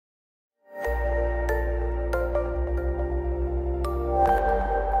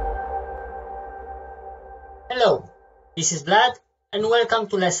This is Vlad, and welcome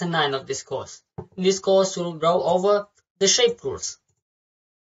to lesson 9 of this course. In this course, we'll go over the shape tools.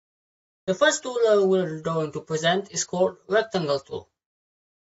 The first tool we're going to present is called rectangle tool.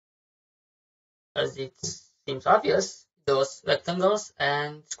 As it seems obvious, those rectangles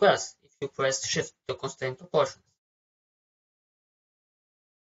and squares if you press Shift to constrain proportions.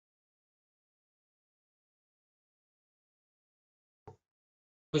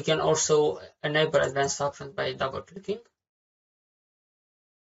 We can also enable advanced options by double-clicking.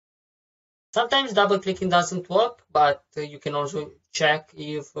 Sometimes double-clicking doesn't work, but you can also check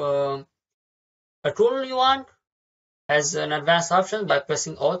if a tool you want has an advanced option by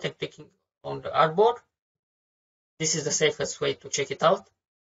pressing Alt and clicking on the artboard. This is the safest way to check it out.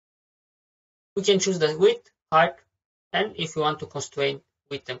 We can choose the width, height, and if you want to constrain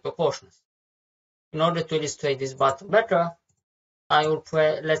width and proportions. In order to illustrate this button better, I will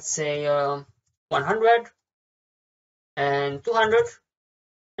press, let's say, 100 and 200,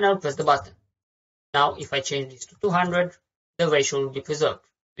 and I'll press the button. Now, if I change this to 200, the ratio will be preserved,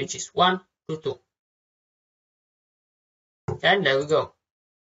 which is 1 to 2. And there we go.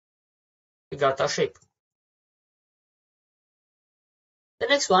 We got our shape. The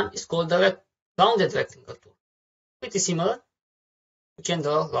next one is called the rounded rectangle tool. Pretty similar. We can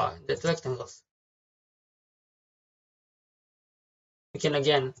draw rounded rectangles. We can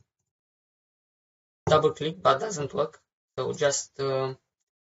again double click, but doesn't work. So just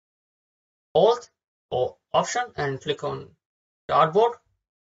Alt or Option and click on the artboard.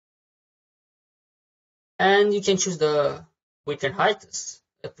 And you can choose the width and height as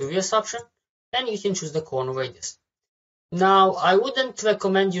the previous option. And you can choose the corner radius. Now, I wouldn't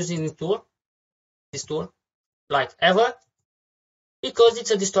recommend using this tool, like ever, because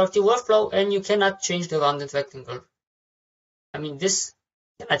it's a destructive workflow and you cannot change the rounded rectangle. I mean, this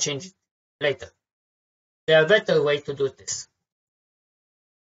cannot change it later. There are better ways to do this.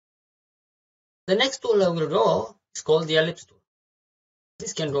 The next tool I will draw is called the ellipse tool.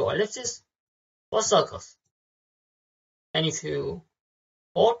 This can draw ellipses or circles. And if you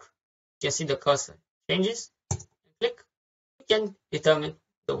hold, you can see the cursor changes. And click, you can determine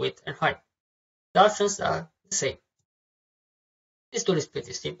the width and height. The options are the same. This tool is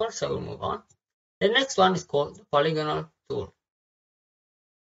pretty simple, so we'll move on. The next one is called the polygonal tool.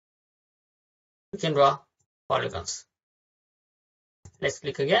 We can draw polygons. Let's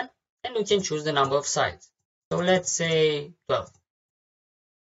click again, and we can choose the number of sides. So let's say 12.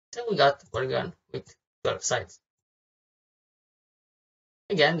 So we got a polygon with 12 sides.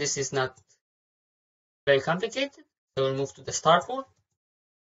 Again, this is not very complicated, so we'll move to the star tool.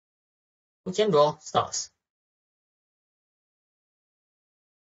 We can draw stars.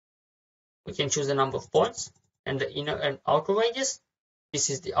 We can choose the number of points and the inner and outer radius. This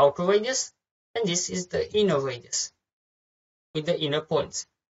is the outer radius, and this is the inner radius with the inner points.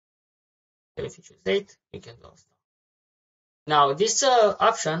 So if you choose 8, we can draw a star. Now, this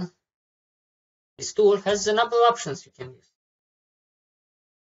option, this tool has a number of options you can use.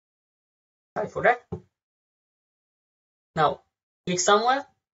 Try for that. Now, click somewhere,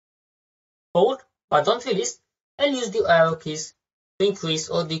 hold, but don't release, and use the arrow keys to increase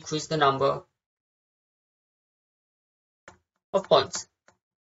or decrease the number of points.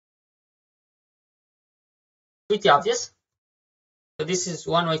 Pretty obvious. So this is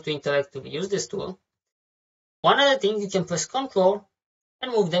one way to interactively use this tool. One other thing, you can press Ctrl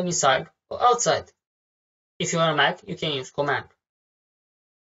and move them inside or outside. If you're on a Mac, you can use Command.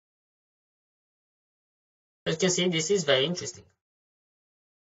 As you can see, this is very interesting.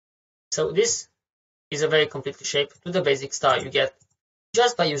 So this is a very complete shape to the basic star you get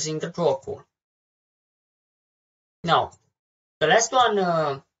just by using the draw tool. Now, the last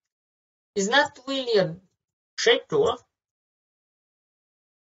one is not really a shape tool,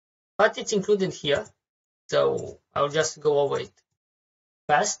 but it's included here. So I'll just go over it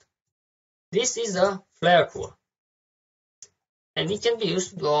fast. This is a flare tool, and it can be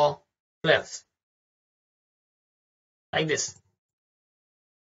used to draw flares like this.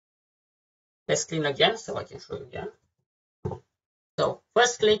 Let's clean again so I can show you again. So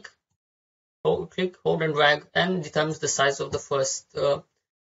first click, hold and drag, and determines the size of the first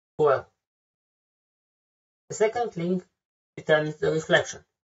square. The second click determines the reflection.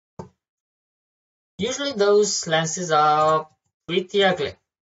 Usually those lenses are pretty ugly.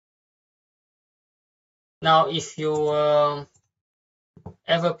 Now, if you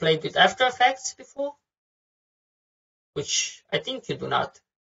ever played with After Effects before, which I think you do not,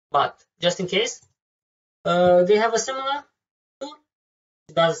 but just in case, they have a similar tool.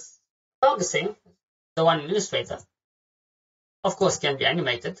 It does about the same, the one in Illustrator. Of course, can be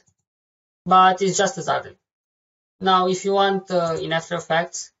animated, but it's just as ugly. Now, if you want in After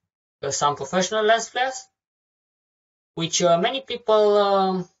Effects some professional lens flares, which many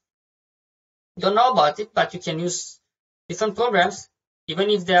people don't know about it, but you can use different programs, even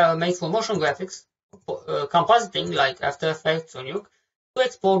if they are made for motion graphics, compositing like After Effects or Nuke, to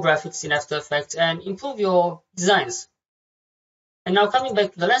export graphics in After Effects and improve your designs. And now coming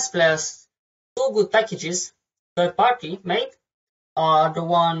back to the lens flares, two good packages, third party made, are the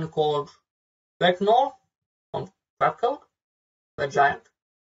one called Retinol from Crapcode, Red Giant.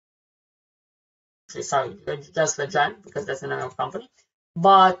 Sorry, just Red Giant because that's the name of the company.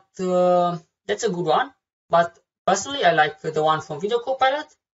 But that's a good one. But personally, I like the one from Video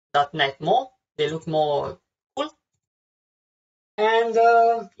Copilot.net more. They look more cool. And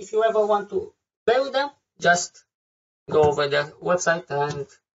if you ever want to play with them, just go over their website and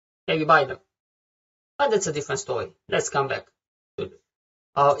maybe buy them. But that's a different story. Let's come back to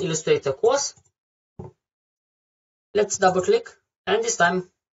our Illustrator course. Let's double click, and this time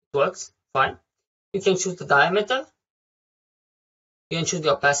it works fine. You can choose the diameter, you can choose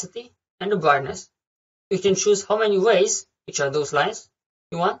the opacity and the brightness. You can choose how many rays, which are those lines,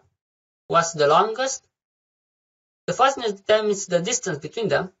 you want, what's the longest. The fuzziness determines the distance between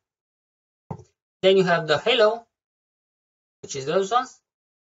them. Then you have the halo, which is those ones.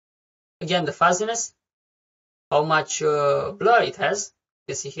 Again, the fuzziness, how much blur it has,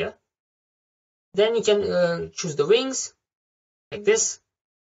 you can see here. Then you can choose the rings, like this,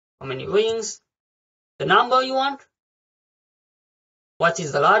 how many rings, the number you want, what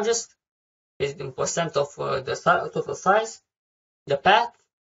is the largest, is in percent of the total size, the path,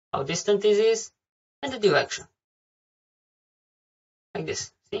 how distant it is, and the direction. Like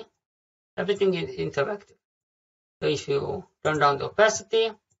this, see? Everything is interactive. So if you turn down the opacity,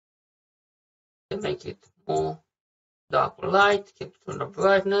 you can make it more dark or light, you can turn the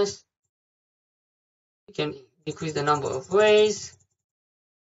brightness, you can decrease the number of rays,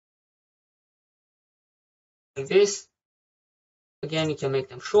 like this. Again, you can make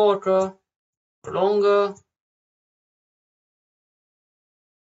them shorter or longer.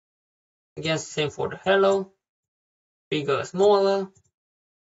 Again, same for the halo, bigger or smaller,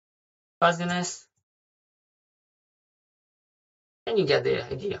 fuzziness, and you get the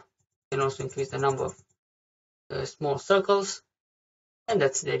idea. You can also increase the number of small circles, and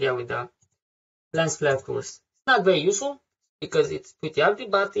that's the idea with the lens flare tools. It's not very useful because it's pretty ugly,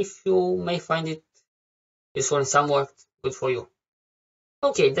 but if you may find it useful in some work, good for you.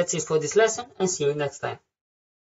 Okay, that's it for this lesson, and see you next time.